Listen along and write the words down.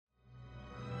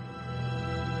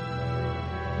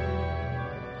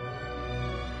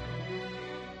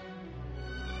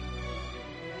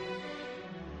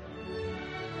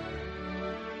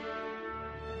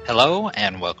Hello,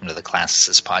 and welcome to the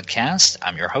Classicist Podcast.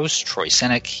 I'm your host, Troy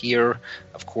Senek, here,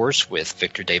 of course, with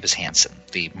Victor Davis Hanson,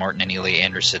 the Martin and Ely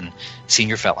Anderson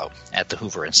Senior Fellow at the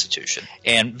Hoover Institution.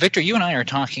 And Victor, you and I are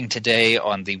talking today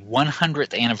on the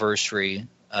 100th anniversary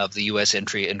of the U.S.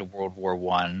 entry into World War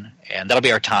I, and that'll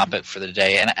be our topic for the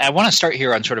day. And I want to start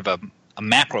here on sort of a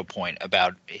macro point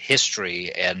about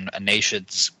history and a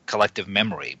nation's collective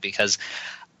memory, because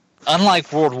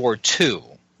unlike World War II,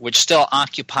 which still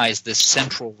occupies this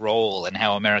central role in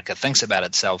how America thinks about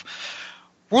itself,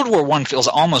 World War I feels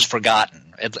almost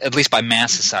forgotten, at least by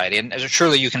mass society. And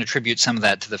surely you can attribute some of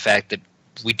that to the fact that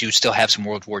we do still have some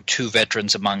World War II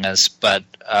veterans among us, but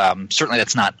certainly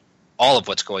that's not all of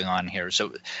what's going on here.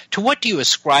 So to what do you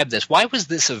ascribe this? Why was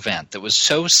this event that was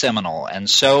so seminal and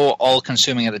so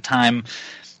all-consuming at the time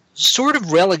sort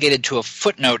of relegated to a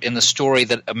footnote in the story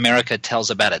that America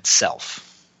tells about itself?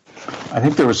 I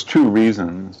think there was two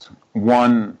reasons.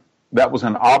 One, that was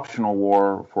an optional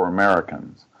war for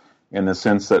Americans, in the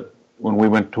sense that when we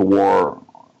went to war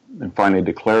and finally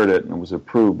declared it and it was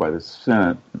approved by the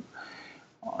Senate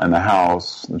and the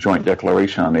House, the Joint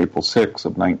Declaration on April 6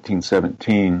 of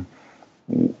 1917,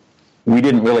 we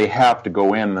didn't really have to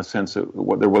go in the sense that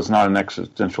there was not an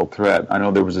existential threat. I know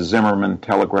there was a Zimmerman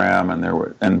telegram,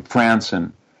 and France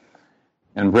and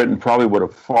Britain probably would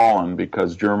have fallen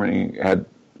because Germany had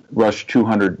rushed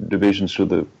 200 divisions to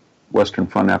the Western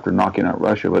Front after knocking out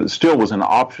Russia, but it still was an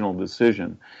optional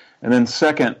decision. And then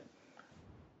second,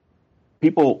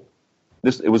 it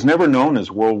was never known as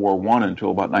World War I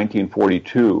until about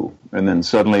 1942, and then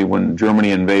suddenly when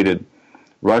Germany invaded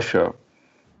Russia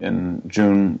in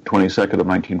June 22nd of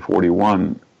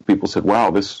 1941, people said,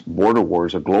 wow, this border war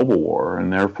is a global war,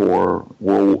 and therefore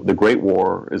the Great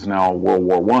War is now World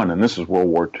War I, and this is World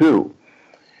War II.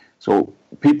 So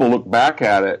people look back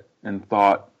at it and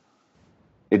thought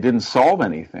it didn't solve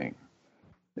anything.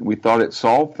 We thought it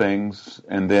solved things,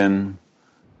 and then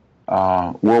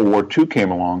World War II came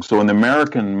along. So in the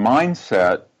American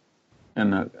mindset,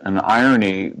 and an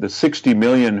irony, the 60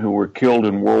 million who were killed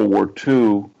in World War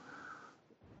II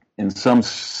in some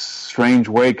strange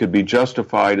way could be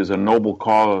justified as a noble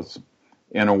cause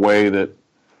in a way that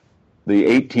the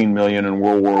 18 million in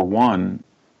World War I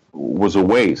was a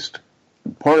waste.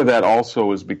 Part of that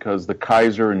also is because the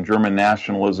Kaiser and German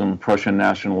nationalism, Prussian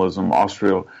nationalism,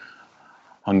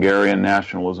 Austro-Hungarian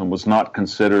nationalism was not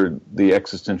considered the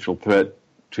existential threat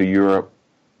to Europe,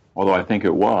 although I think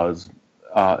it was,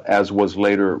 as was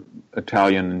later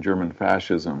Italian and German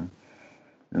fascism.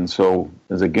 And so,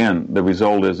 the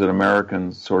result is that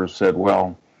Americans sort of said,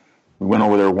 well, we went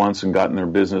over there once and got in their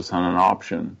business on an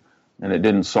option, and it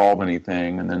didn't solve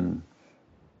anything, and then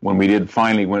when we did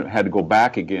finally had to go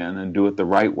back again and do it the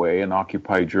right way and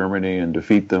occupy Germany and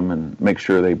defeat them and make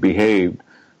sure they behaved.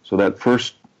 So that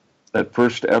first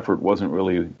effort wasn't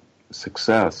really a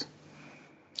success.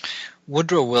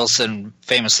 Woodrow Wilson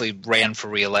famously ran for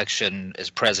re-election as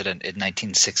president in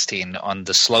 1916 on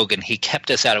the slogan, "He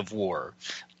kept us out of war."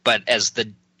 But as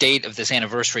the date of this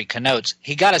anniversary connotes,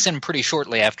 he got us in pretty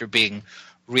shortly after being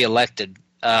re-elected.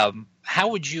 How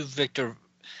would you, Victor,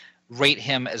 rate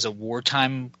him as a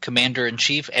wartime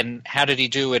commander-in-chief, and how did he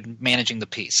do in managing the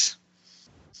peace?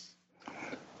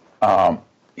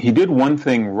 He did one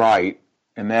thing right,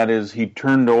 and that is he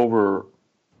turned over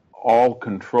all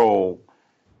control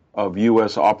of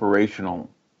U.S. operational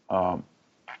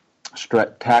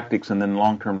tactics and then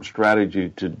long-term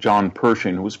strategy to John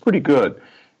Pershing, who was pretty good.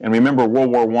 And remember,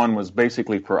 World War I was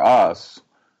basically, for us,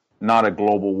 not a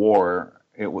global war.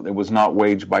 It was not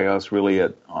waged by us really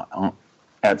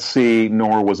at sea,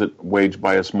 nor was it waged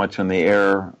by us much in the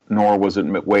air, nor was it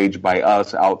waged by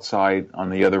us outside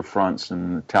on the other fronts,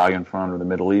 in the Italian front or the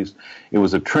Middle East. It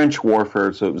was a trench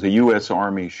warfare, so it was a U.S.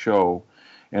 Army show,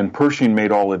 and Pershing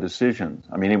made all the decisions.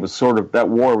 I mean, it was sort of that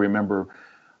war. Remember,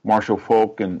 Marshal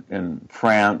Foch in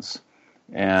France,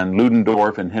 and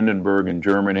Ludendorff and Hindenburg in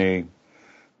Germany,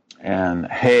 and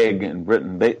Haig in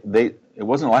Britain. It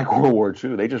wasn't like World War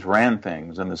II. They just ran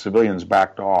things, and the civilians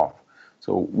backed off.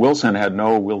 So Wilson had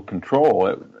no real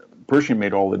control. Pershing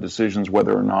made all the decisions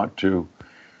whether or not to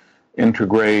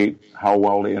integrate, how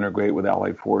well to integrate with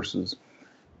Allied forces.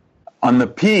 On the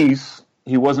peace,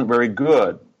 he wasn't very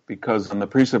good, because on the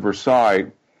Peace of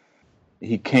Versailles,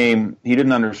 he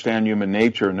didn't understand human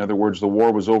nature. In other words, the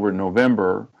war was over in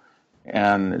November,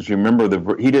 and as you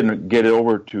remember, he didn't get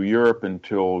over to Europe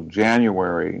until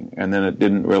January, and then it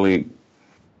didn't really,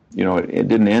 it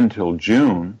didn't end until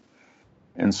June.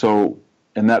 And so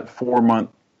in that 4-month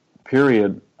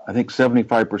period, I think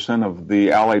 75% of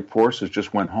the Allied forces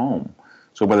just went home.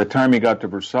 So by the time he got to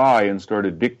Versailles and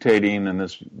started dictating in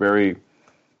this very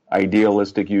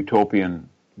idealistic utopian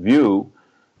view,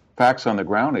 facts on the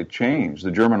ground had changed.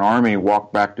 The German army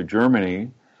walked back to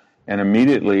Germany and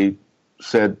immediately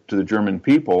said to the German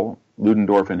people,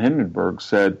 Ludendorff and Hindenburg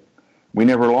said, we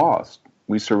never lost.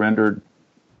 We surrendered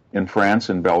in France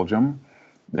and Belgium.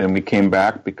 Then we came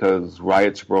back because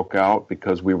riots broke out,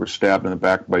 because we were stabbed in the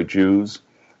back by Jews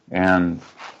and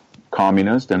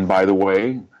communists. And by the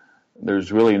way,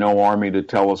 there's really no army to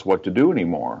tell us what to do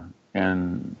anymore.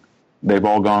 And they've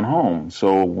all gone home.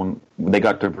 So when they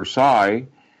got to Versailles,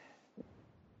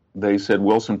 they said,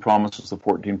 Wilson promised us the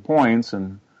 14 points,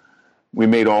 and we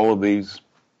made all of these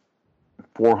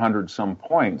 400-some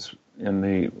points in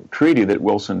the treaty that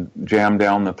Wilson jammed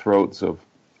down the throats of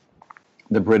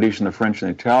the British and the French and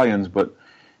the Italians, but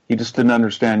he just didn't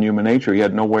understand human nature. He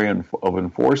had no way of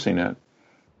enforcing it.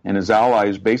 And his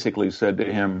allies basically said to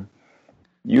him,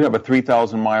 you have a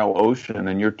 3,000-mile ocean,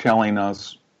 and you're telling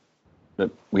us that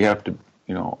we have to,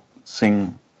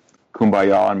 sing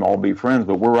Kumbaya and all be friends,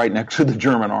 but we're right next to the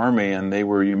German army, and they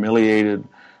were humiliated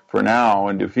for now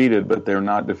and defeated, but they're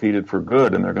not defeated for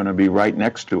good, and they're going to be right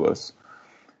next to us.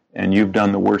 And you've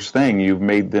done the worst thing. You've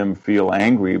made them feel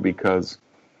angry because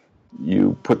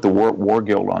you put the war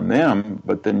guilt on them,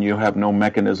 but then you have no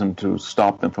mechanism to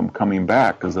stop them from coming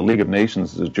back, because the League of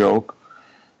Nations is a joke.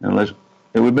 It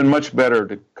would have been much better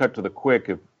to cut to the quick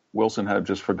if Wilson had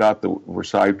just forgot the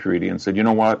Versailles Treaty and said, you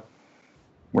know what,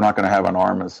 we're not going to have an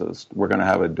armistice. We're going to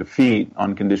have a defeat,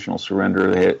 unconditional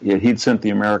surrender. He'd sent the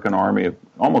American army of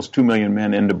almost 2 million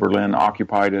men into Berlin,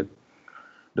 occupied it,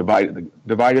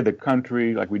 divided the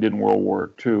country like we did in World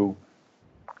War II,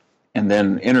 and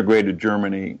then integrated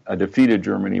Germany, defeated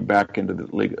Germany back into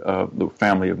the League, the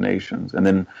family of nations, and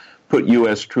then put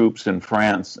U.S. troops in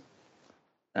France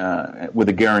with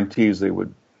the guarantees they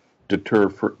would deter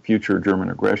future German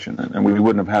aggression, and we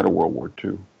wouldn't have had a World War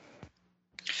II.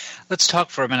 Let's talk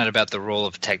for a minute about the role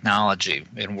of technology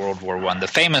in World War I. The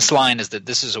famous line is that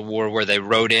this is a war where they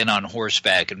rode in on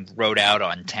horseback and rode out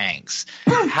on tanks.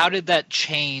 How did that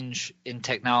change in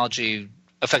technology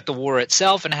affect the war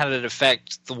itself, and how did it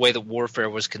affect the way that warfare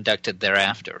was conducted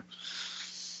thereafter?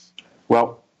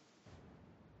 Well,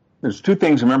 there's two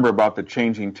things to remember about the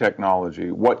changing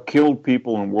technology. What killed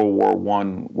people in World War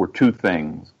I were two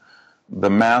things. The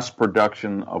mass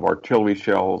production of artillery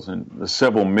shells, and the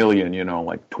several million,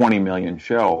 like 20 million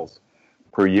shells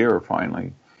per year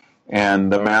finally, and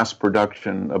the mass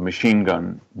production of machine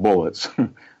gun bullets.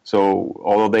 So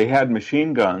although they had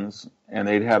machine guns and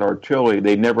they'd had artillery,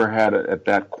 they never had it at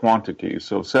that quantity.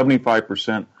 So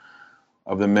 75%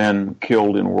 of the men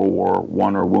killed in World War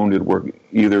I or wounded were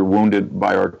either wounded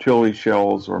by artillery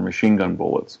shells or machine gun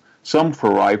bullets. Some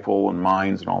for rifle and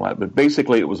mines and all that, but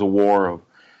basically it was a war of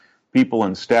people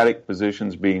in static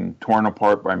positions being torn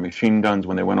apart by machine guns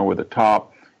when they went over the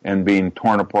top, and being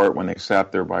torn apart when they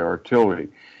sat there by artillery.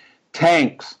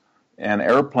 Tanks and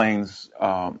airplanes,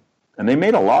 and they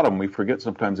made a lot of them. We forget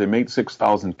sometimes they made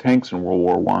 6,000 tanks in World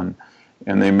War I,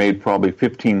 and they made probably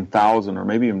 15,000 or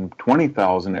maybe even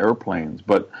 20,000 airplanes,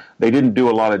 but they didn't do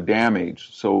a lot of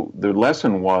damage. So the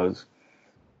lesson was,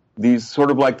 these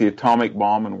sort of like the atomic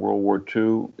bomb in World War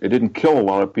II, it didn't kill a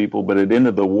lot of people, but it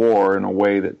ended the war in a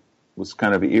way that was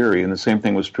kind of eerie. And the same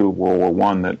thing was true of World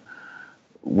War I, that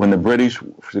when the British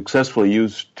successfully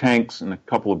used tanks in a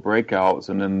couple of breakouts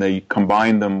and then they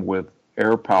combined them with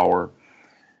air power,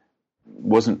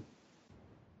 wasn't,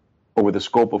 over the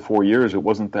scope of 4 years, it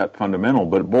wasn't that fundamental.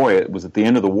 But boy, it was at the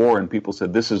end of the war and people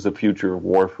said, this is the future of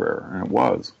warfare. And it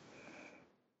was.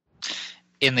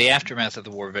 In the aftermath of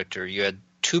the war, Victor, you had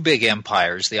two big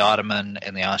empires, the Ottoman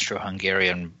and the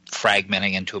Austro-Hungarian,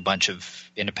 fragmenting into a bunch of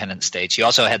independent states. You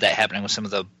also had that happening with some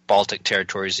of the Baltic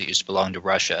territories that used to belong to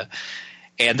Russia.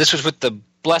 And this was with the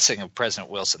blessing of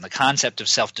President Wilson. The concept of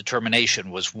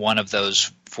self-determination was one of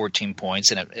those 14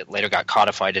 points, and it later got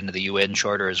codified into the UN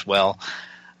Charter as well.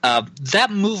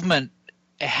 That movement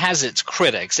has its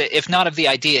critics, if not of the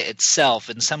idea itself,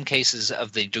 in some cases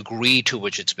of the degree to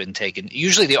which it's been taken.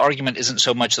 Usually the argument isn't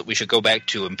so much that we should go back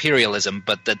to imperialism,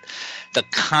 but that the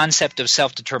concept of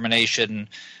self-determination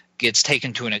gets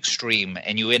taken to an extreme,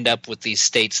 and you end up with these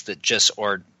states that just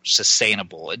aren't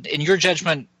sustainable. In your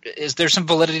judgment, is there some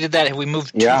validity to that? Have we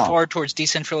moved too far towards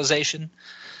decentralization?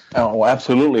 Oh,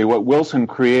 absolutely. What Wilson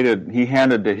created, he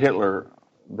handed to Hitler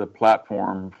the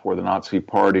platform for the Nazi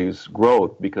Party's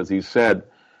growth, because he said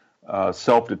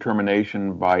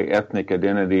self-determination by ethnic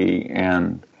identity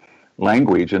and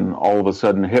language, and all of a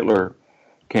sudden Hitler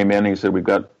came in. He said, we've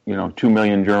got 2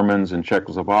 million Germans in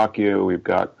Czechoslovakia, we've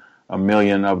got 1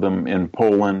 million of them in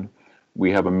Poland,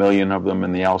 we have 1 million of them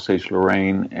in the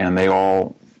Alsace-Lorraine, and they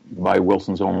all, by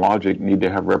Wilson's own logic, need to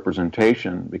have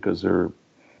representation because they're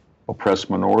oppressed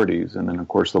minorities, and then, of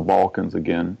course, the Balkans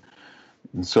again.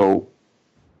 And so,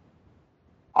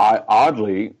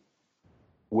 oddly,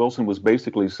 Wilson was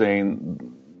basically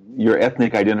saying your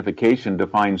ethnic identification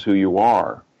defines who you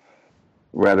are,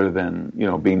 rather than,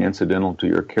 being incidental to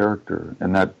your character.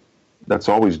 And that's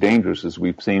always dangerous, as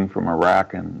we've seen from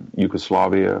Iraq and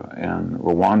Yugoslavia and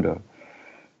Rwanda.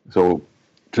 So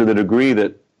to the degree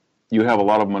that you have a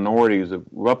lot of minorities of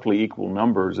roughly equal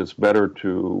numbers, it's better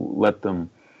to let them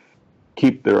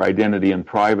keep their identity in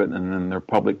private, and then their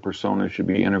public persona should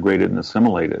be integrated and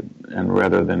assimilated, and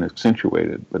rather than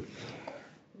accentuated. But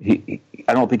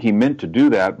I don't think he meant to do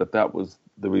that, but that was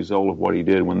the result of what he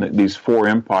did. When these four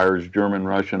empires, German,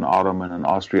 Russian, Ottoman, and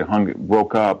Austria-Hungary,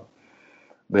 broke up,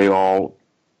 they all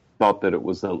thought that it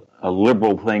was a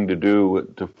liberal thing to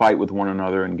do, to fight with one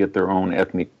another and get their own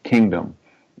ethnic kingdom.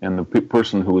 And the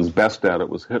person who was best at it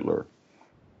was Hitler.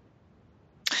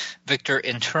 Victor,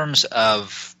 in terms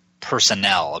of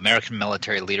personnel, American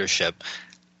military leadership,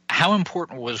 how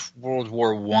important was World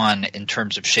War I in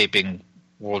terms of shaping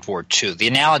World War II? The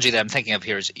analogy that I'm thinking of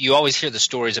here is you always hear the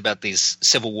stories about these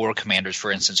Civil War commanders,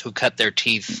 for instance, who cut their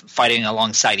teeth fighting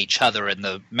alongside each other in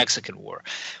the Mexican War.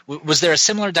 Was there a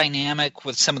similar dynamic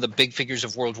with some of the big figures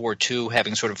of World War II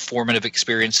having sort of formative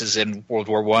experiences in World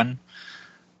War I?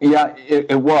 Yeah,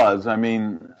 it was. I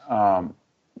mean,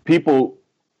 people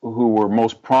who were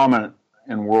most prominent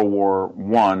in World War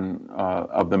I,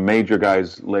 of the major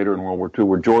guys later in World War II,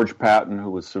 were George Patton,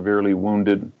 who was severely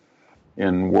wounded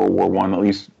in World War I. At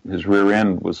least his rear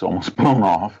end was almost blown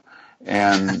off,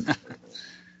 and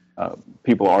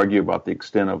people argue about the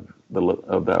extent of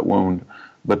that wound.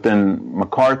 But then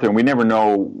MacArthur, and we never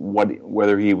know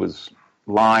whether he was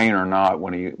lying or not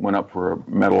when he went up for a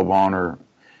Medal of Honor,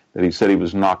 that he said he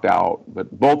was knocked out.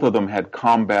 But both of them had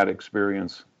combat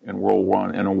experience in World War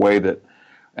I in a way that,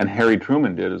 and Harry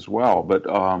Truman did as well, but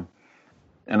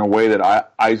in a way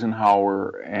that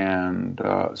Eisenhower and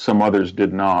some others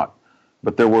did not.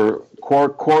 But there were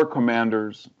corps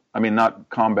commanders, not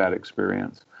combat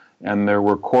experience, and there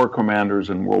were corps commanders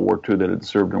in World War II that had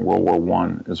served in World War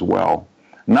I as well.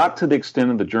 Not to the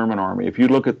extent of the German army. If you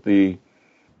look at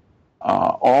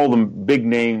all the big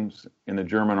names in the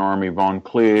German army, von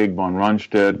Klieg, von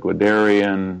Rundstedt,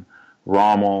 Guderian,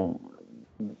 Rommel,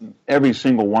 every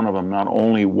single one of them not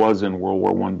only was in World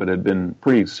War I, but had been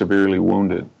pretty severely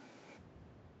wounded.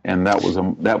 And that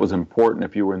was important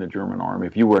if you were in the German army.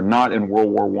 If you were not in World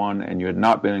War I and you had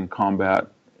not been in combat,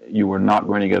 you were not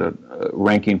going to get a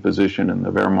ranking position in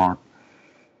the Wehrmacht.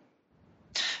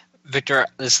 Victor,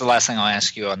 this is the last thing I'll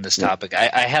ask you on this topic.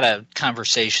 I had a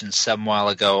conversation some while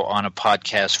ago on a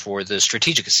podcast for the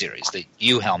Strategica series that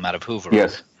you helm out of Hoover.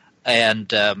 Yes. And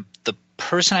the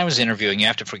person I was interviewing, you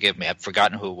have to forgive me, I've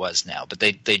forgotten who it was now, but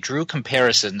they drew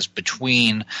comparisons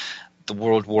between the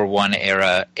World War I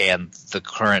era and the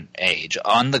current age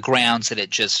on the grounds that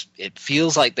it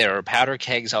feels like there are powder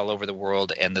kegs all over the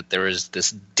world, and that there is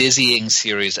this dizzying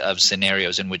series of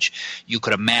scenarios in which you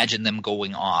could imagine them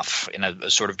going off in a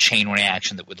sort of chain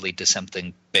reaction that would lead to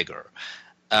something bigger.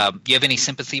 Do you have any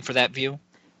sympathy for that view?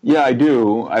 Yeah, I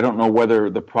do. I don't know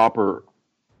whether the proper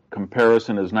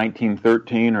comparison is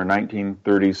 1913 or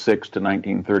 1936 to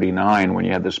 1939, when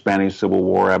you had the Spanish Civil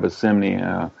War,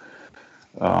 Abyssinia,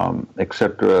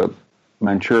 etc.,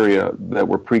 Manchuria, that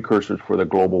were precursors for the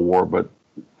global war. But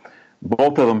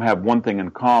both of them have one thing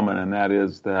in common, and that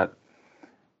is that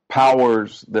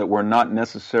powers that were not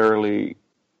necessarily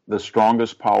the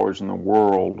strongest powers in the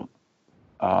world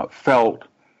felt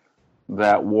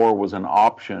that war was an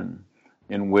option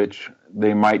in which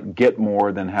they might get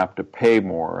more than have to pay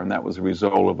more, and that was a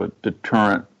result of a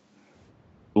deterrent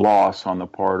loss on the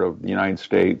part of the United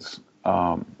States,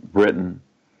 Britain,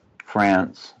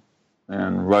 France,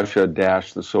 and Russia -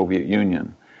 the Soviet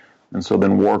Union. And so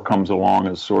then war comes along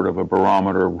as sort of a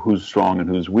barometer of who's strong and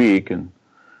who's weak. And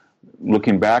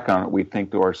looking back on it, we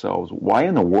think to ourselves, why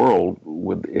in the world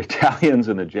would the Italians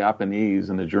and the Japanese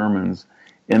and the Germans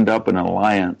end up in an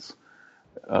alliance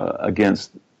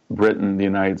against Britain, the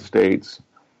United States,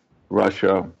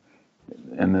 Russia,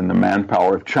 and then the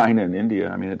manpower of China and India?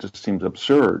 I mean, it just seems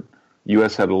absurd. The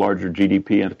U.S. had a larger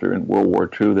GDP after in World War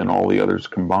II than all the others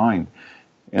combined.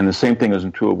 And the same thing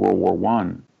isn't true of World War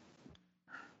I.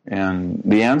 And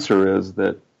the answer is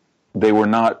that they were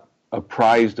not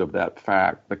apprised of that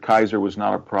fact. The Kaiser was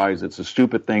not apprised. It's a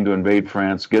stupid thing to invade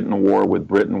France, get in a war with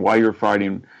Britain, while you're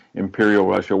fighting Imperial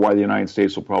Russia, why the United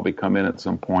States will probably come in at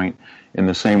some point, in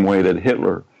the same way that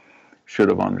Hitler should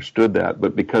have understood that.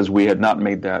 But because we had not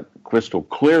made that crystal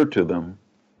clear to them,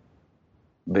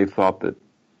 they thought that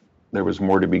there was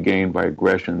more to be gained by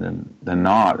aggression than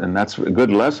not. And that's a good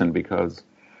lesson, because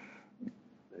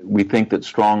we think that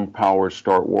strong powers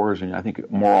start wars, and I think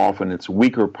more often it's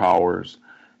weaker powers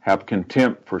have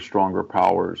contempt for stronger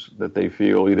powers that they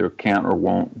feel either can't or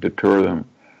won't deter them.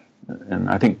 And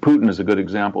I think Putin is a good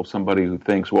example of somebody who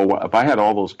thinks, well, if I had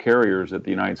all those carriers that the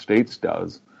United States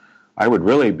does, I would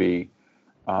really be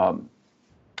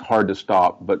hard to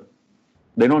stop. But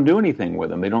they don't do anything with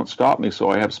them. They don't stop me, so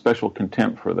I have special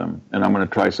contempt for them, and I'm going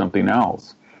to try something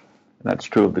else. That's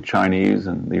true of the Chinese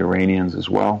and the Iranians as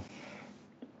well.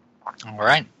 All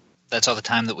right. That's all the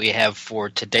time that we have for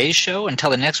today's show. Until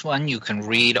the next one, you can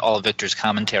read all of Victor's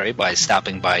commentary by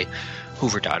stopping by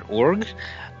hoover.org.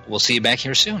 We'll see you back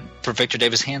here soon. For Victor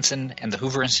Davis Hanson and the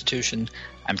Hoover Institution,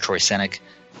 I'm Troy Senik.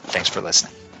 Thanks for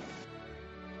listening.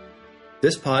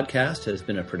 This podcast has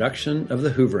been a production of the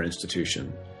Hoover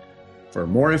Institution. For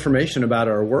more information about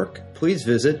our work, please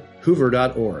visit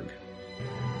hoover.org.